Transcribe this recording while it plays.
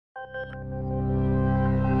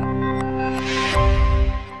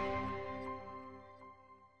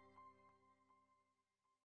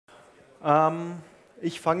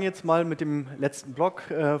Ich fange jetzt mal mit dem letzten Block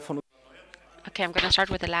von. Okay, I'm going to start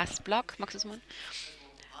with the last block, Maximum.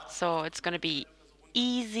 So it's going to be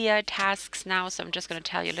easier tasks now. So I'm just going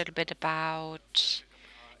to tell you a little bit about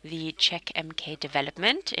the CheckMK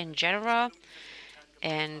development in general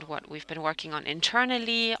and what we've been working on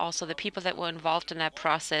internally, also the people that were involved in that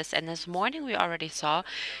process. And this morning we already saw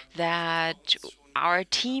that our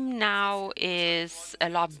team now is a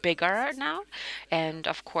lot bigger now. And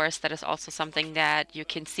of course, that is also something that you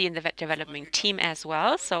can see in the developing team as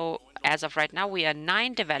well. So as of right now, we are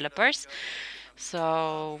 9 developers.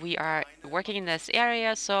 So we are working in this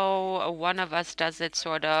area. So one of us does it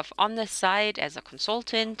sort of on the side as a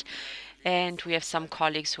consultant. And we have some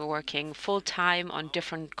colleagues who are working full time on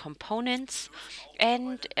different components.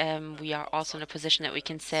 And we are also in a position that we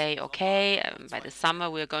can say, okay, by the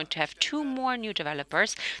summer we're going to have 2 more new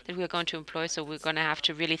developers that we're going to employ. So we're going to have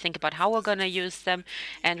to really think about how we're going to use them.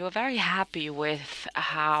 And we're very happy with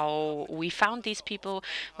how we found these people.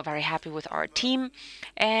 We're very happy with our team.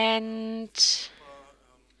 And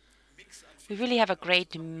we really have a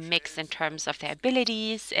great mix in terms of their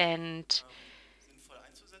abilities. And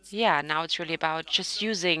yeah, now it's really about just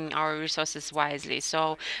using our resources wisely.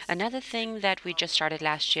 So another thing that we just started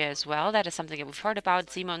last year as well, that is something that we've heard about.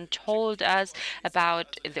 Simon told us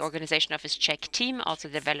about the organization of his Czech team, also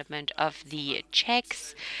the development of the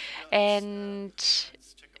checks. And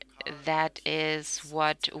that is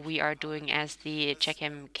what we are doing as the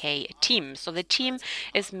CheckMK team. So the team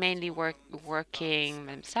is mainly working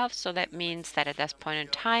themselves. So that means that at this point in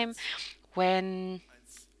time, when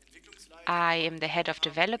I am the head of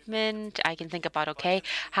development, I can think about, okay,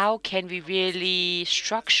 how can we really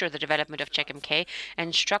structure the development of CheckMK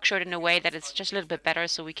and structure it in a way that it's just a little bit better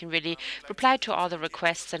so we can really reply to all the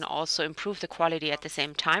requests and also improve the quality at the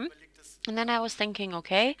same time. And then I was thinking,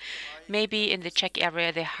 okay, maybe in the check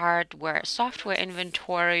area, the hardware, software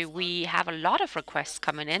inventory, we have a lot of requests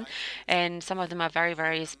coming in, and some of them are very,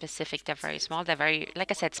 very specific. They're very small. They're very,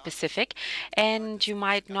 like I said, specific. And you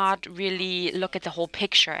might not really look at the whole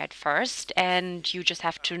picture at first, and you just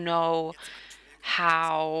have to know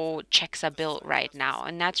how checks are built right now.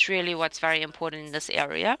 And that's really what's very important in this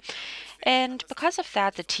area. And because of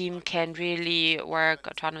that, the team can really work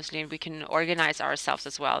autonomously and we can organize ourselves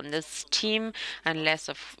as well. And this team, unless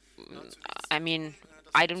of, I mean,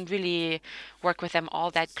 I don't really work with them all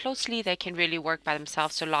that closely. They can really work by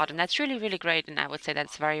themselves a lot. And that's really, really great. And I would say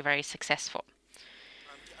that's very, very successful.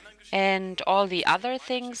 And all the other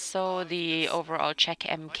things, so the overall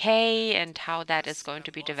CheckMK and how that is going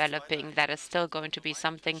to be developing, that is still going to be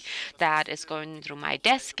something that is going through my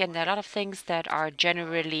desk. And there are a lot of things that are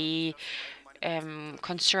generally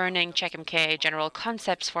concerning CheckMK general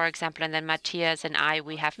concepts, for example. And then Matthias and I,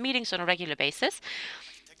 we have meetings on a regular basis.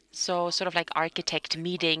 So sort of like architect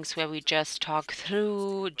meetings where we just talk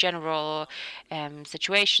through general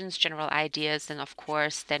situations, general ideas, and of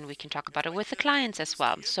course, then we can talk about it with the clients as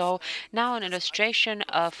well. So now an illustration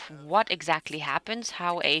of what exactly happens,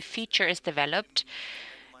 how a feature is developed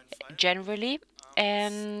generally.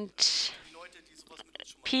 And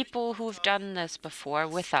people who've done this before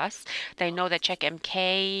with us, they know that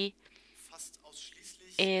CheckMK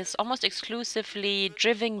is almost exclusively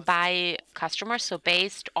driven by customers, so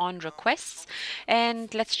based on requests.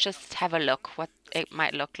 And let's just have a look what it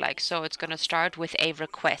might look like. So it's going to start with a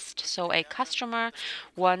request. So a customer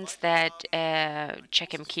wants that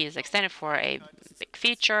CheckMK is extended for a big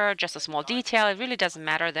feature, just a small detail. It really doesn't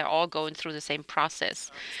matter. They're all going through the same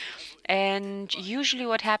process. And usually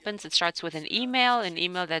what happens, it starts with an email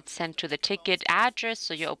that's sent to the ticket address.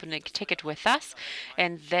 So you open a ticket with us,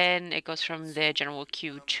 and then it goes from the general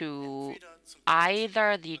queue to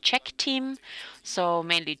either the check team, so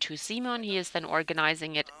mainly to Simon. He is then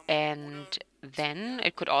organizing it, and then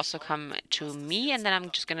it could also come to me, and then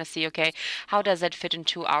I'm just going to see, okay, how does it fit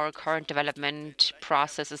into our current development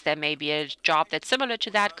process? Is there maybe a job that's similar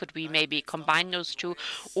to that? Could we maybe combine those two,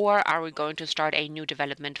 or are we going to start a new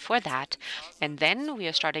development for that? And then we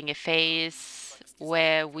are starting a phase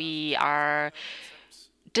where we are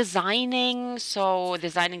designing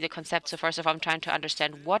the concept. So first of all, I'm trying to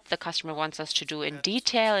understand what the customer wants us to do in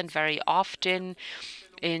detail, and very often,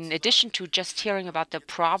 in addition to just hearing about the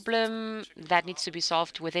problem that needs to be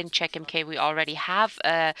solved within CheckMK, we already have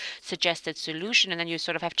a suggested solution, and then you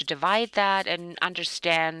sort of have to divide that and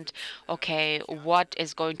understand, okay, what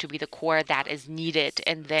is going to be the core that is needed.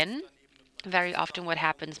 And then Very often what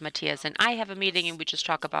happens, Matthias and I have a meeting and we just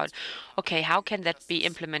talk about, okay, how can that be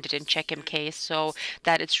implemented in CheckMK so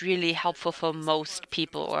that it's really helpful for most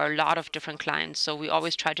people or a lot of different clients. So we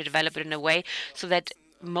always try to develop it in a way so that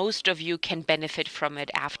most of you can benefit from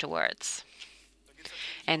it afterwards.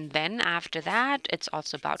 And then after that, it's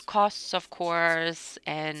also about costs, of course,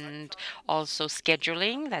 and also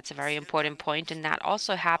scheduling. That's a very important point. And that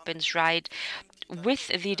also happens right with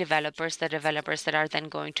the developers that are then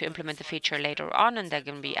going to implement the feature later on, and they're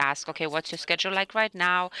going to be asked, okay, what's your schedule like right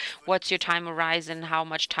now? What's your time horizon? How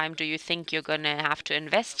much time do you think you're going to have to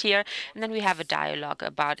invest here? And then we have a dialogue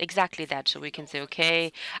about exactly that. So we can say,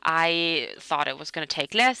 okay, I thought it was going to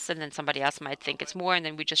take less, and then somebody else might think it's more, and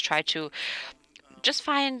then we just try to just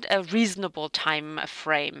find a reasonable time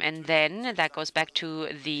frame. And then that goes back to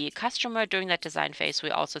the customer during that design phase.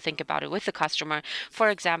 We also think about it with the customer.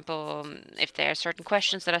 For example, if there are certain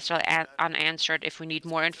questions that are still unanswered, if we need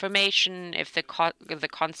more information, if the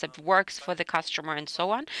concept works for the customer, and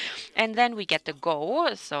so on. And then we get the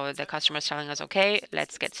go. So the customer is telling us, okay,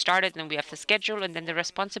 let's get started. And we have the schedule. And then the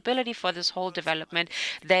responsibility for this whole development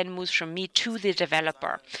then moves from me to the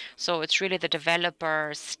developer. So it's really the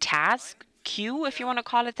developer's task queue, if you want to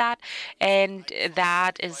call it that, and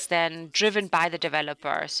that is then driven by the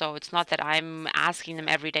developer. So it's not that I'm asking them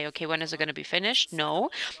every day, okay, when is it going to be finished? No,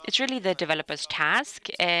 it's really the developer's task,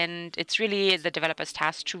 and it's really the developer's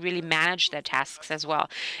task to really manage their tasks as well,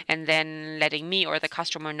 and then letting me or the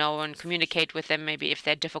customer know and communicate with them maybe if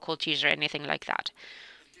there are difficulties or anything like that.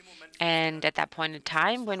 And at that point in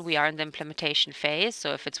time, when we are in the implementation phase,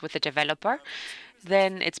 so if it's with the developer,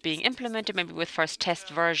 then it's being implemented maybe with first test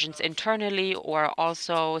versions internally or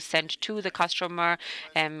also sent to the customer.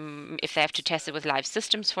 If they have to test it with live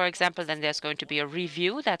systems, for example, then there's going to be a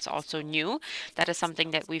review. That's also new. That is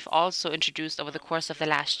something that we've also introduced over the course of the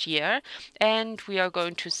last year. And we are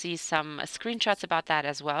going to see some screenshots about that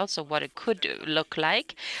as well, so what it could look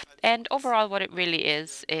like. And overall, what it really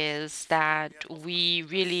is that we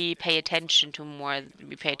really pay attention to more.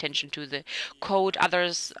 We pay attention to the code.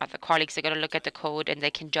 Other colleagues are going to look at the code and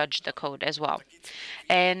they can judge the code as well.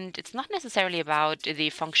 And it's not necessarily about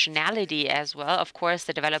the functionality as well. Of course,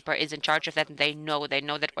 the developer is in charge of that and they know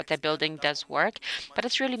that what they're building does work. But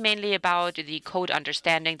it's really mainly about the code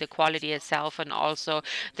understanding, the quality itself, and also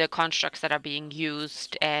the constructs that are being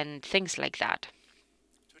used and things like that.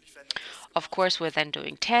 Of course, we're then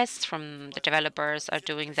doing tests from the developers are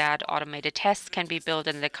doing that. Automated tests can be built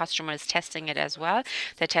and the customer is testing it as well.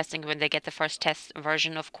 They're testing when they get the first test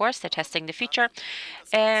version, of course, they're testing the feature.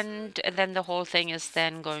 And then the whole thing is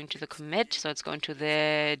then going to the commit. So it's going to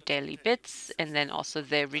the daily bits and then also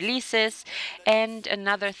the releases. And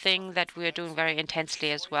another thing that we are doing very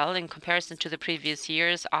intensely as well in comparison to the previous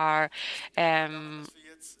years are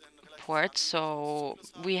so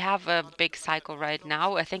we have a big cycle right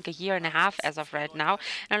now, I think a year and a half as of right now.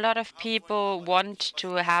 And a lot of people want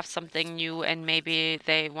to have something new and maybe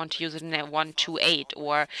they want to use it in a 1.2.8,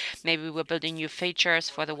 or maybe we're building new features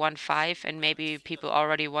for the 1.5 and maybe people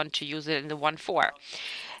already want to use it in the 1.4.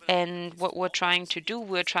 And what we're trying to do,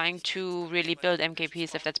 we're trying to really build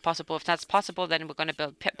MKPs if that's possible. If that's possible, then we're going to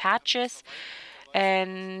build patches.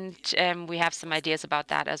 And we have some ideas about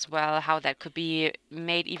that as well, how that could be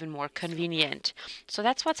made even more convenient. So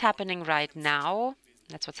that's what's happening right now.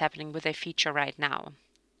 That's what's happening with a feature right now.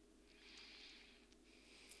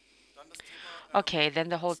 Okay, then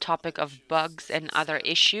the whole topic of bugs and other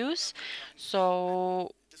issues.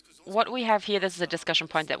 So what we have here, this is a discussion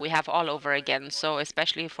point that we have all over again. So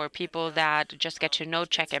especially for people that just get to know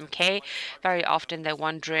CheckMK, very often they're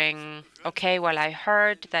wondering, okay, well, I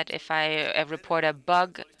heard that if I report a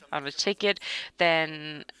bug on a ticket,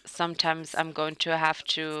 then sometimes I'm going to have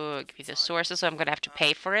to give you the sources, so I'm going to have to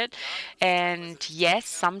pay for it. And yes,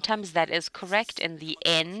 sometimes that is correct. In the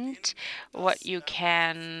end, what you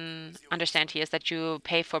can understand here is that you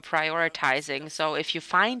pay for prioritizing. So if you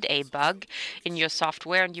find a bug in your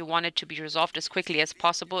software and you want it to be resolved as quickly as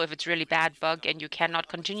possible, if it's really bad bug and you cannot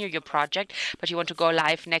continue your project, but you want to go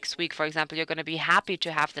live next week, for example, you're going to be happy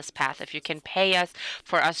to have this path if you can pay us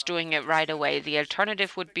for us doing it right away. The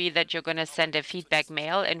alternative would be that you're going to send a feedback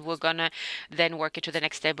mail and we're going to then work it to the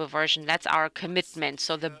next stable version. That's our commitment.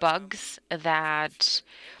 So the bugs that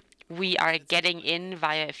we are getting in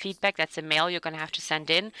via feedback, that's a mail you're going to have to send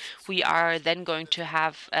in. We are then going to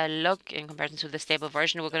have a look in comparison to the stable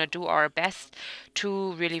version. We're going to do our best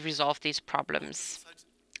to really resolve these problems.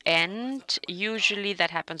 And usually that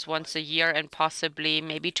happens once a year and possibly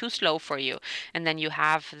maybe too slow for you. And then you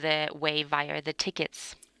have the way via the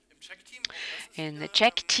tickets. In the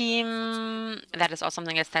Czech team, that is also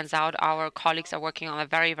something that stands out. Our colleagues are working on it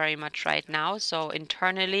very, very much right now. So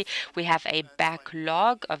internally, we have a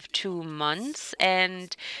backlog of 2 months,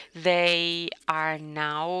 and they are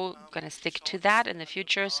now going to stick to that in the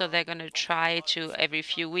future. So they're going to try to, every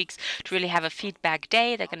few weeks, to really have a feedback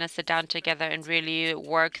day. They're going to sit down together and really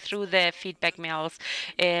work through the feedback mails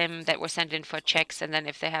that were sent in for checks. And then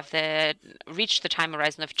if they have reached the time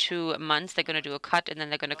horizon of 2 months, they're going to do a cut, and then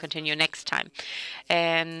they're going to continue next time.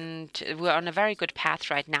 And we're on a very good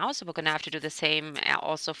path right now, so we're going to have to do the same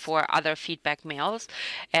also for other feedback mails.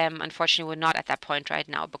 Unfortunately, we're not at that point right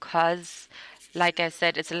now because, like I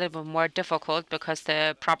said, it's a little bit more difficult because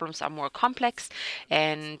the problems are more complex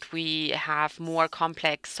and we have more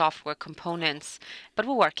complex software components, but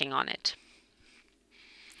we're working on it.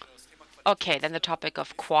 Okay, then the topic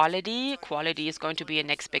of quality. Quality is going to be a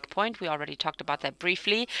next big point. We already talked about that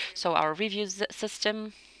briefly. So our review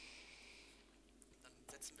system.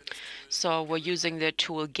 So we're using the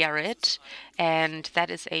tool Gerrit, and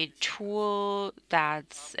that is a tool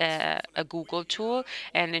that's a Google tool.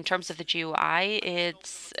 And in terms of the GUI,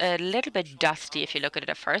 it's a little bit dusty if you look at it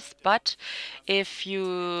at first. But if you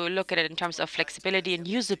look at it in terms of flexibility and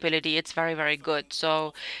usability, it's very, very good.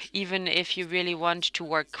 So even if you really want to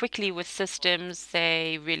work quickly with systems,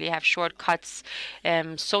 they really have shortcuts,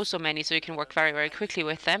 so many, so you can work very, very quickly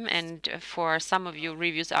with them. And for some of you,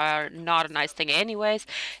 reviews are not a nice thing anyways.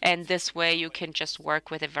 And this way you can just work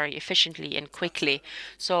with it very efficiently and quickly.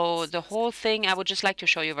 So the whole thing I would just like to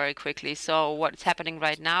show you very quickly. So what's happening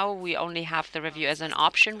right now, we only have the review as an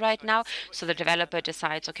option right now. So the developer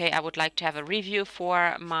decides, okay, I would like to have a review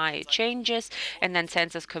for my changes, and then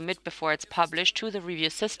sends us commit before it's published to the review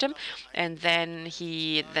system. And then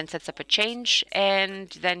he then sets up a change, and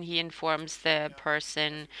then he informs the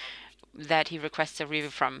person that he requests a review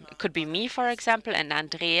from. It could be me, for example, and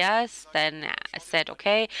Andreas then said,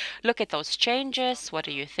 okay, look at those changes, what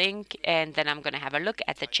do you think? And then I'm going to have a look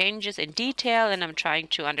at the changes in detail, and I'm trying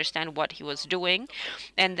to understand what he was doing.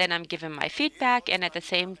 And then I'm giving my feedback, and at the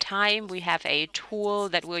same time, we have a tool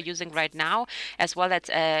that we're using right now, as well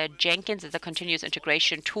as Jenkins. It's a continuous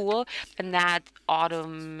integration tool, and that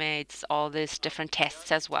automates all these different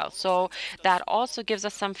tests as well. So that also gives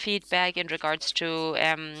us some feedback in regards to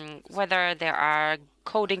whether there are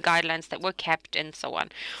coding guidelines that were kept and so on.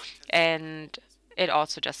 And it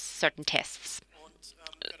also does certain tests.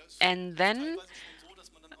 And then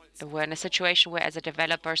we're in a situation where, as a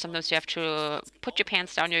developer, sometimes you have to put your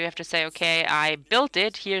pants down. You have to say, okay, I built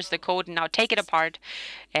it, here's the code, now take it apart.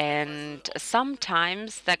 And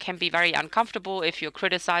sometimes that can be very uncomfortable if you're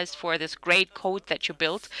criticized for this great code that you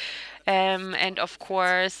built. And of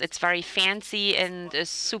course, it's very fancy and is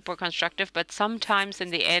super constructive, but sometimes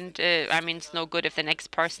in the end, it's no good if the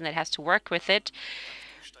next person that has to work with it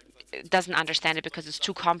doesn't understand it because it's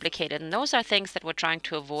too complicated. And those are things that we're trying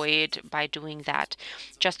to avoid by doing that,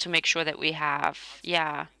 just to make sure that we have,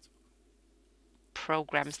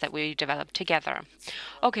 programs that we develop together.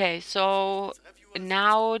 Okay, so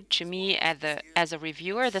now to me as a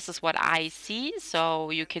reviewer, this is what I see. So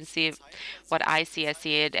you can see what I see. I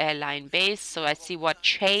see it line based. So I see what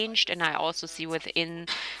changed, and I also see within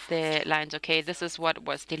the lines, okay, this is what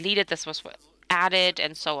was deleted, this was what added,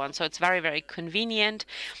 and so on. So it's very, very convenient,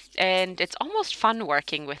 and it's almost fun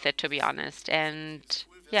working with it, to be honest. And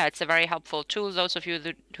yeah, it's a very helpful tool. Those of you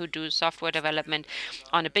who do software development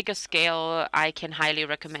on a bigger scale, I can highly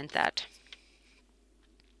recommend that.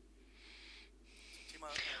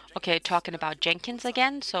 Okay, talking about Jenkins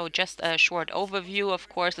again. So just a short overview. Of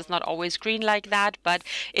course, it's not always green like that, but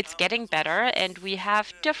it's getting better. And we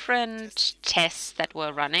have different tests that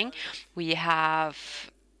we're running. We have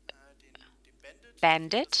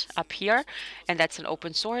Bandit up here, and that's an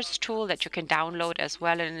open source tool that you can download as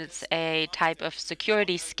well, and it's a type of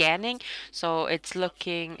security scanning. So it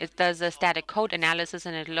does a static code analysis,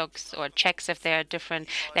 and it looks or checks if there are different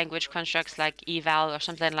language constructs like eval or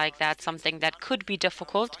something like that, something that could be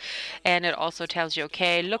difficult. And it also tells you,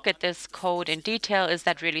 okay, look at this code in detail, is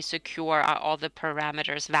that really secure, are all the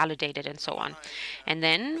parameters validated, and so on. And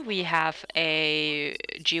then we have a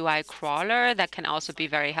GUI crawler that can also be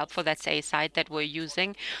very helpful. That's a site that we're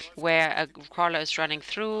using where a crawler is running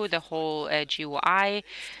through the whole GUI,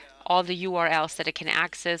 all the URLs that it can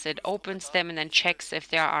access. It opens them and then checks if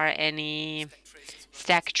there are any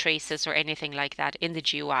stack traces or anything like that in the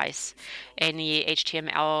GUIs, any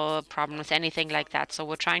HTML problems, anything like that. So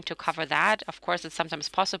we're trying to cover that. Of course, it's sometimes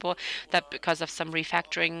possible that because of some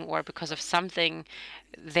refactoring or because of something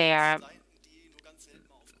there,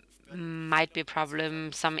 might be a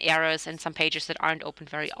problem, some errors in some pages that aren't opened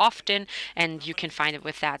very often, and you can find it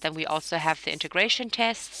with that. Then we also have the integration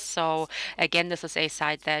tests. So again, this is a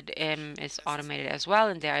site that is automated as well,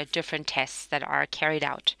 and there are different tests that are carried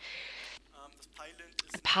out.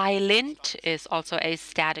 PyLint is also a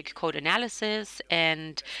static code analysis,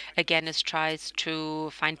 and again, it tries to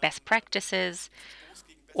find best practices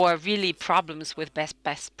or really problems with best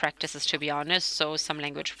practices, to be honest. So some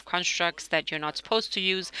language constructs that you're not supposed to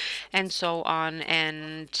use and so on.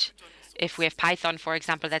 And if we have Python, for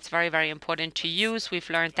example, that's very, very important to use. We've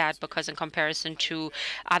learned that because in comparison to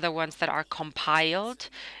other ones that are compiled,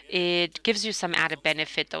 it gives you some added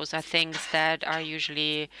benefit. Those are things that are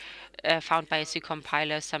usually found by a C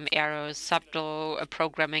compiler, some errors, subtle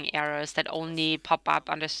programming errors that only pop up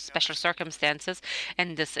under special circumstances.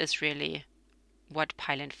 And this is really what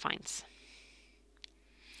PyLint finds.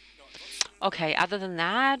 Okay, other than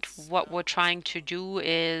that, what we're trying to do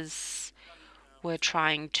is we're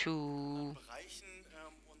trying to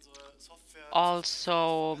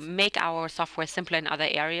also make our software simpler in other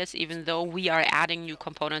areas. Even though we are adding new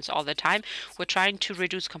components all the time, we're trying to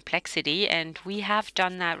reduce complexity, and we have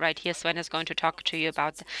done that right here. Sven is going to talk to you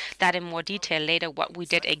about that in more detail later, what we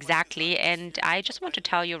did exactly. And I just want to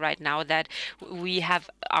tell you right now that we have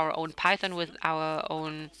our own Python with our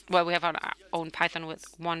own, well, we have our own Python with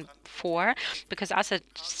 1.4, because us as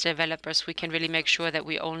developers, we can really make sure that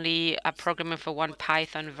we only are programming for one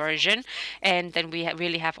Python version, and then we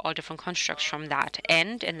really have all different constructs from that.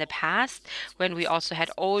 And in the past, when we also had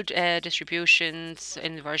old distributions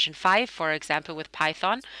in version 5, for example, with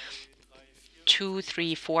Python, 2,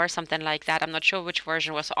 3, 4, something like that. I'm not sure which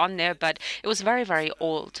version was on there, but it was very, very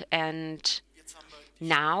old. And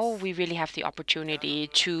now we really have the opportunity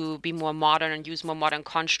to be more modern and use more modern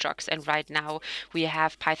constructs. And right now we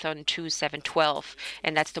have Python 2.7.12,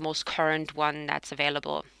 and that's the most current one that's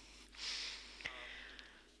available.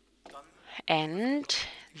 And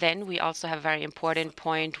then we also have a very important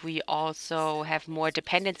point. We also have more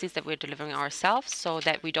dependencies that we're delivering ourselves, so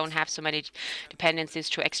that we don't have so many dependencies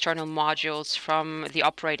to external modules from the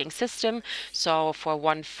operating system. So for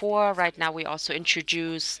 1.4, right now we also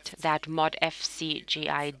introduced that mod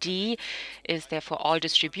fcgid is there for all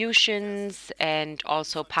distributions, and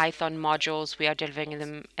also Python modules, we are delivering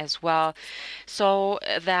them as well. So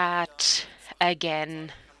that,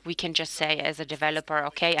 again, we can just say as a developer,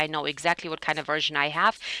 okay, I know exactly what kind of version I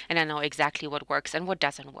have, and I know exactly what works and what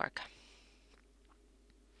doesn't work.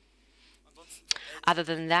 Other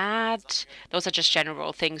than that, those are just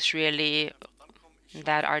general things really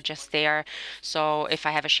that are just there. So if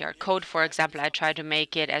I have a shared code, for example, I try to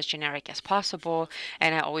make it as generic as possible,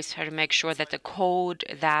 and I always try to make sure that the code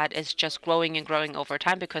that is just growing and growing over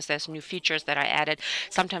time, because there's new features that I added.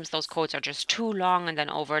 Sometimes those codes are just too long, and then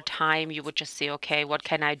over time you would just see, okay, what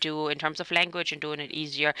can I do in terms of language and doing it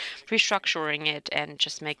easier, restructuring it and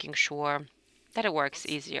just making sure that it works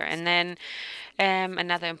easier. And then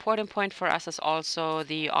another important point for us is also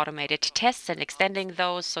the automated tests and extending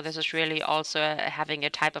those. So this is really also having a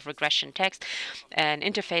type of regression text, an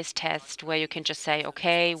interface test where you can just say,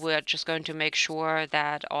 okay, we're just going to make sure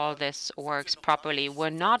that all this works properly.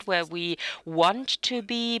 We're not where we want to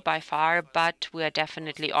be by far, but we're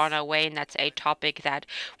definitely on our way, and that's a topic that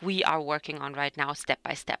we are working on right now, step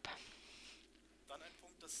by step.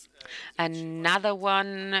 Another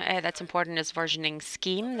one that's important is versioning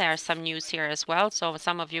scheme. There's some news here as well. So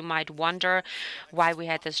some of you might wonder why we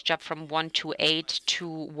had this jump from 1.2.8 to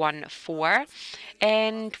 1.4.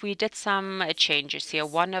 And we did some changes here.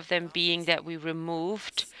 One of them being that we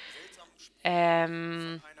removed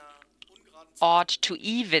odd to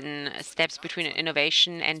even steps between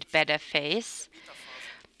innovation and better phase.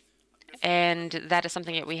 And that is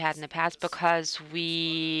something that we had in the past because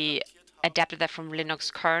we adapted that from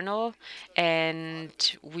Linux kernel,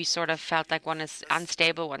 and we sort of felt like one is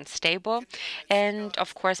unstable, one's stable. And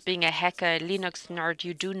of course, being a hacker, Linux nerd,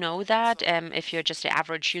 you do know that. If you're just an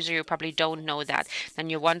average user, you probably don't know that.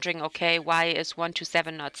 Then you're wondering, okay, why is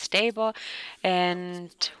 1.2.7 not stable?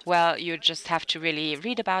 And well, you just have to really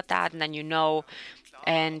read about that, and then you know.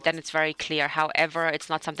 And then it's very clear. However, it's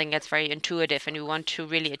not something that's very intuitive, and we want to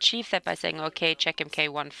really achieve that by saying, okay, CheckMK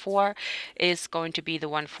 1.4 is going to be the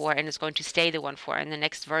 1.4 and it's going to stay the 1.4, and the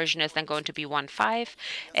next version is then going to be 1.5,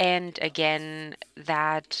 and again,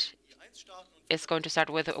 that is going to start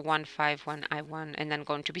with 1.5, 1i1, and then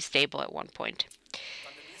going to be stable at one point.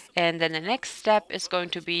 And then the next step is going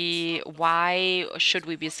to be, why should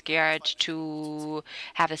we be scared to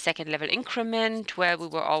have a second level increment where we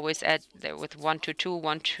were always at with 1 to 2,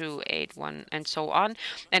 1 to 8, 1, and so on.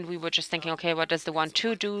 And we were just thinking, okay, what does the 1,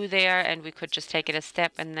 2 do there? And we could just take it a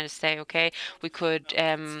step and then say, okay, we could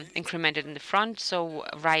increment it in the front. So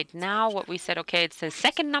right now, what we said, okay, it's the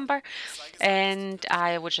second number. And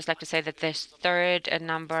I would just like to say that this third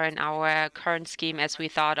number in our current scheme, as we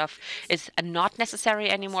thought of, is not necessary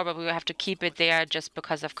anymore, but we will have to keep it there just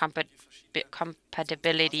because of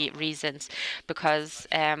compatibility reasons, because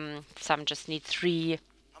some just need 3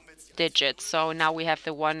 digits. So now we have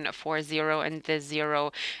the 140, and the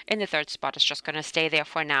 0 in the third spot is just going to stay there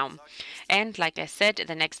for now. And like I said,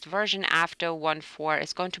 the next version after 14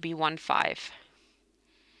 is going to be 15.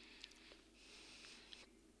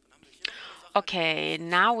 Okay,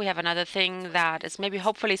 now we have another thing that is maybe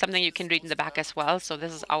hopefully something you can read in the back as well. So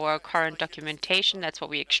this is our current documentation. That's what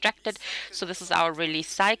we extracted. So this is our release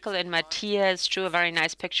cycle, and Matthias drew a very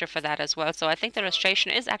nice picture for that as well. So I think the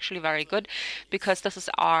illustration is actually very good, because this is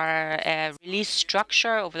our release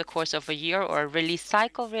structure over the course of a year, or a release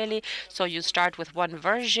cycle really. So you start with one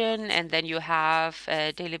version, and then you have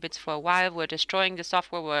daily bits for a while. We're destroying the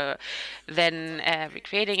software, we're then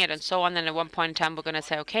recreating it, and so on. And at one point in time, we're going to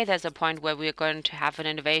say, okay, there's a point where we're going to have an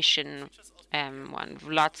innovation one.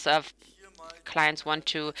 Lots of clients want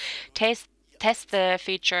to test the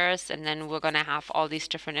features, and then we're going to have all these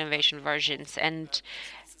different innovation versions. And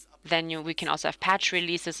then we can also have patch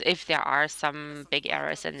releases if there are some big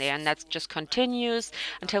errors in there. And that just continues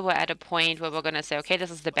until we're at a point where we're going to say, okay,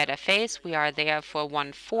 this is the beta phase. We are there for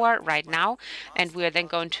 1.4 right now. And we are then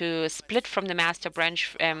going to split from the master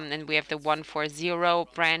branch, and we have the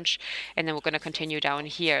 1.4.0 branch. And then we're going to continue down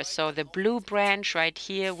here. So the blue branch right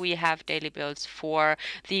here, we have daily builds for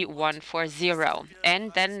the 1.4.0.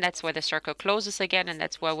 And then that's where the circle closes again. And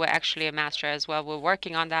that's where we're actually a master as well. We're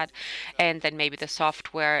working on that. And then maybe the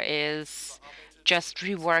software is just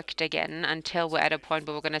reworked again until we're at a point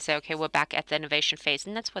where we're going to say, okay, we're back at the innovation phase,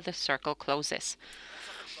 and that's where the circle closes.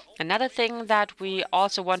 Another thing that we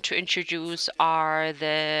also want to introduce are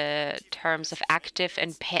the terms of active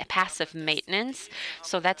and passive maintenance.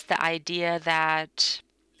 So that's the idea that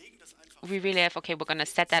we really have, okay, we're going to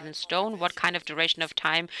set that in stone, what kind of duration of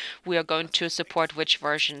time we are going to support which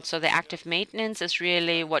version. So the active maintenance is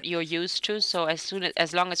really what you're used to. So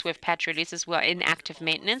as long as we have patch releases, we're in active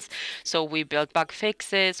maintenance. So we build bug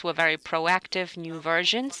fixes, we're very proactive, new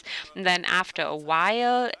versions. And then after a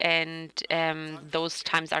while, and those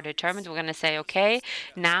times are determined, we're going to say, okay,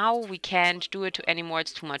 now we can't do it anymore,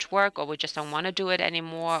 it's too much work, or we just don't want to do it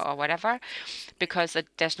anymore, or whatever, because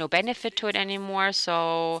there's no benefit to it anymore.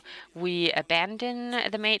 So we abandon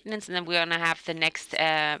the maintenance, and then we're going to have the next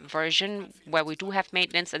version where we do have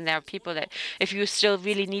maintenance. And there are people that, if you still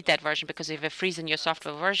really need that version because you have a freeze in your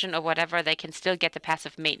software version or whatever, they can still get the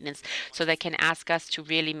passive maintenance. So they can ask us to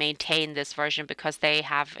really maintain this version because they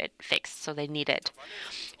have it fixed, so they need it.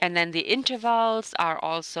 And then the intervals are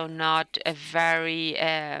also not a very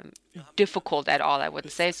difficult at all, I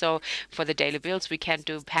wouldn't say. So for the daily builds, we can't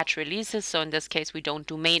do patch releases. So in this case, we don't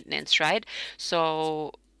do maintenance, right?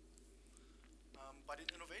 So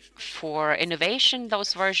for innovation,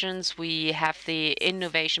 those versions, we have the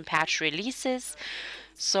innovation patch releases.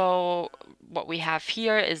 So what we have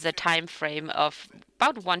here is a time frame of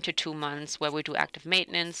about 1 to 2 months where we do active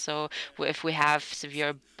maintenance. So if we have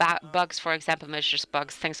severe bugs, for example, malicious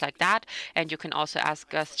bugs, things like that, and you can also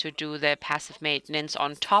ask us to do the passive maintenance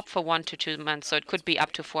on top for 1 to 2 months. So it could be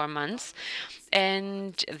up to 4 months.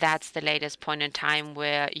 And that's the latest point in time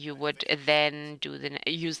where you would then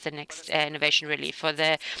use the next innovation relief. For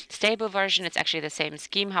the stable version, it's actually the same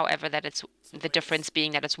scheme. However, that it's the difference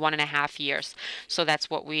being that it's 1.5 years. So that's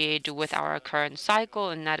what we do with our current cycle,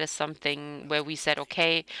 and that is something where we said,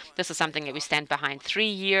 okay, this is something that we stand behind. 3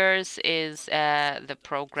 years is the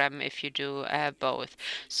program if you do both.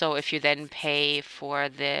 So if you then pay for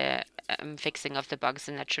the fixing of the bugs,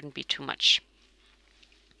 then that shouldn't be too much.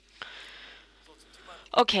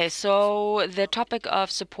 Okay, so the topic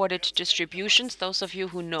of supported distributions, those of you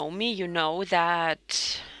who know me, you know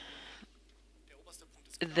that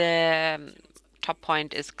the top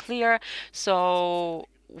point is clear. So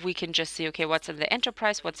we can just see, okay, what's in the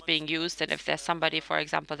enterprise, what's being used, and if there's somebody, for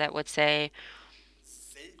example, that would say,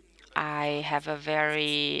 I have a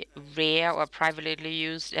very rare or privately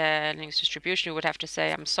used Linux distribution, you would have to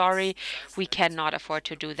say, I'm sorry, we cannot afford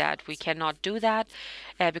to do that. We cannot do that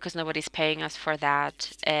because nobody's paying us for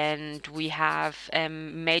that. And we have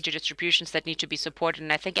major distributions that need to be supported.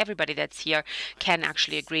 And I think everybody that's here can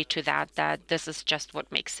actually agree to that, that this is just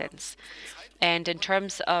what makes sense. And in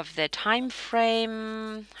terms of the time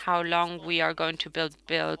frame, how long we are going to build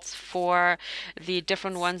builds for the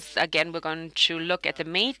different ones, again, we're going to look at the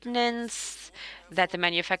maintenance that the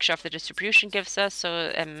manufacturer of the distribution gives us.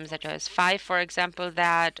 So ZOS 5, for example,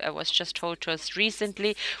 that was just told to us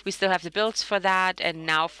recently. We still have the builds for that. And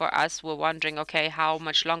now for us, we're wondering, okay, how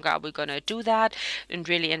much longer are we going to do that and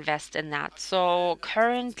really invest in that? So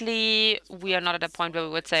currently, we are not at a point where we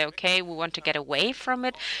would say, okay, we want to get away from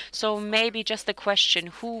it. So maybe just the question,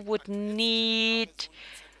 who would need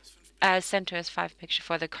a CentOS 5 picture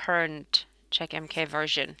for the current CheckMK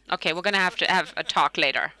version? Okay, we're going to have a talk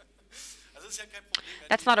later.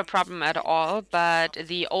 That's not a problem at all, but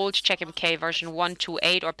the old CheckMK version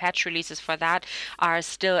 128 or patch releases for that are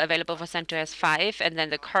still available for CentOS 5, and then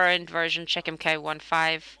the current version CheckMK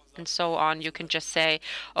 1.5 and so on, you can just say,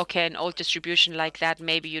 okay, an old distribution like that,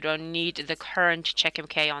 maybe you don't need the current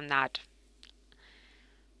CheckMK on that.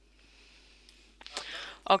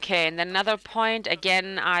 Okay, and another point,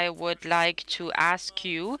 again, I would like to ask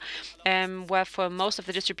you, where for most of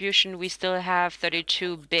the distribution we still have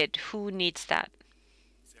 32-bit. Who needs that?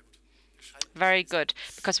 Very good,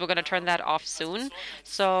 because we're going to turn that off soon.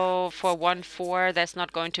 So for 1.4, there's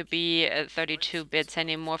not going to be 32 bits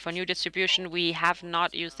anymore. For new distribution, we have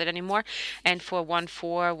not used it anymore. And for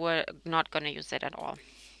 1.4, we're not going to use it at all.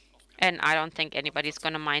 And I don't think anybody's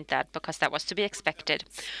going to mind that, because that was to be expected.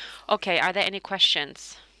 Okay, are there any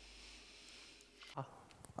questions?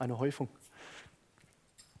 Eine Häufung.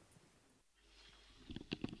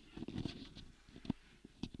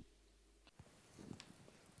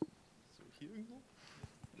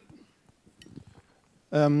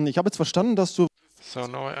 Ich habe jetzt verstanden, dass du. So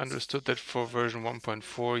now I understood that for version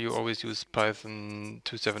 1.4 you always use Python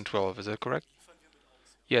 2.7.12, is that correct?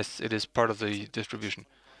 Yes, it is part of the distribution.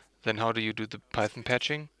 Then how do you do the Python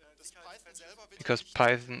patching? Because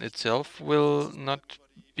Python itself will not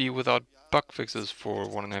be without bug fixes for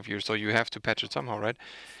 1.5 years, so you have to patch it somehow, right?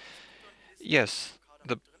 Yes,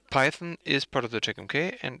 the Python is part of the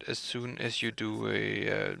CheckMK, and as soon as you do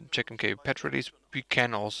a CheckMK patch release, we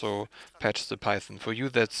can also patch the Python. For you,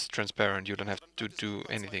 that's transparent. You don't have to do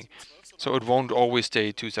anything. So it won't always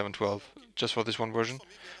stay 2.7.12 just for this one version.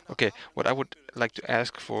 Okay, what I would like to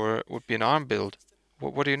ask for would be an ARM build.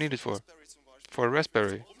 What do you need it for? For a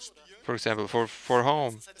Raspberry, for example, for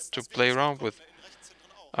home, to play around with.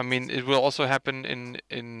 I mean, it will also happen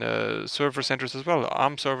in server centers as well.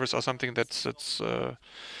 ARM servers are something that's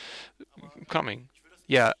coming.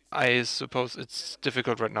 Yeah, I suppose it's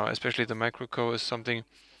difficult right now, especially the microco is something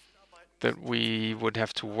that we would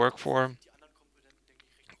have to work for.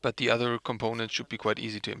 But the other components should be quite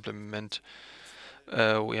easy to implement.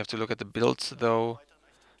 We have to look at the builds though,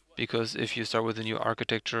 because if you start with a new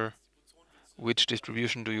architecture, which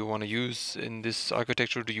distribution do you want to use in this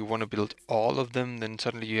architecture? Do you want to build all of them? Then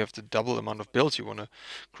suddenly you have the double amount of builds you want to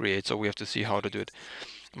create. So we have to see how to do it.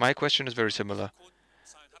 My question is very similar.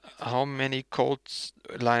 How many code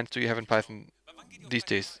lines do you have in Python these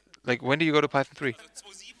days? Like, when do you go to Python 3?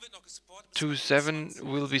 2.7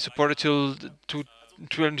 will be supported till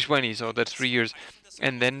 2020, so that's 3 years.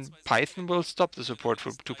 And then Python will stop the support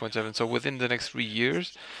for 2.7. So within the next 3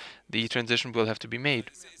 years, the transition will have to be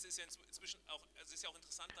made.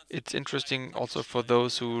 It's interesting also for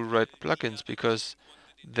those who write plugins, because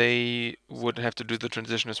they would have to do the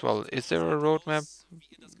transition as well. Is there a roadmap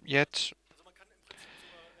yet?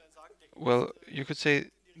 Well, you could say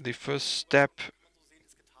the first step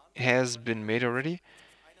has been made already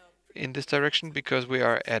in this direction, because we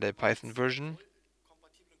are at a Python version.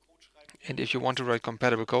 And if you want to write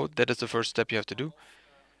compatible code, that is the first step you have to do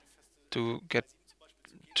to get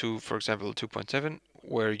to, for example, 2.7,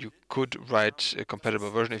 where you could write a compatible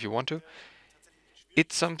version if you want to.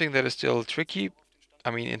 It's something that is still tricky.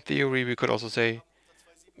 I mean, in theory, we could also say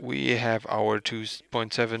we have our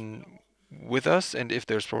 2.7 with us, and if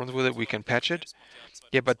there's problems with it, we can patch it.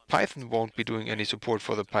 Yeah, but Python won't be doing any support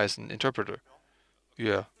for the Python interpreter.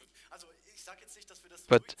 Yeah.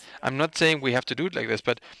 But I'm not saying we have to do it like this,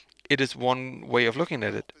 but it is one way of looking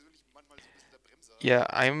at it. Yeah,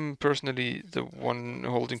 I'm personally the one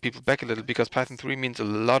holding people back a little, because Python 3 means a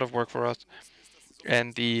lot of work for us,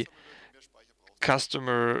 and the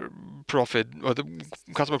customer profit, or the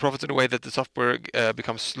customer profits in a way that the software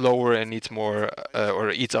becomes slower and needs more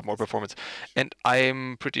or eats up more performance. And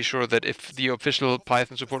I'm pretty sure that if the official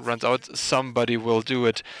Python support runs out, somebody will do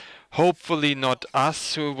it. Hopefully not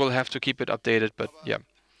us, who will have to keep it updated, but yeah.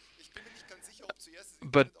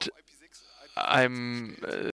 But I'm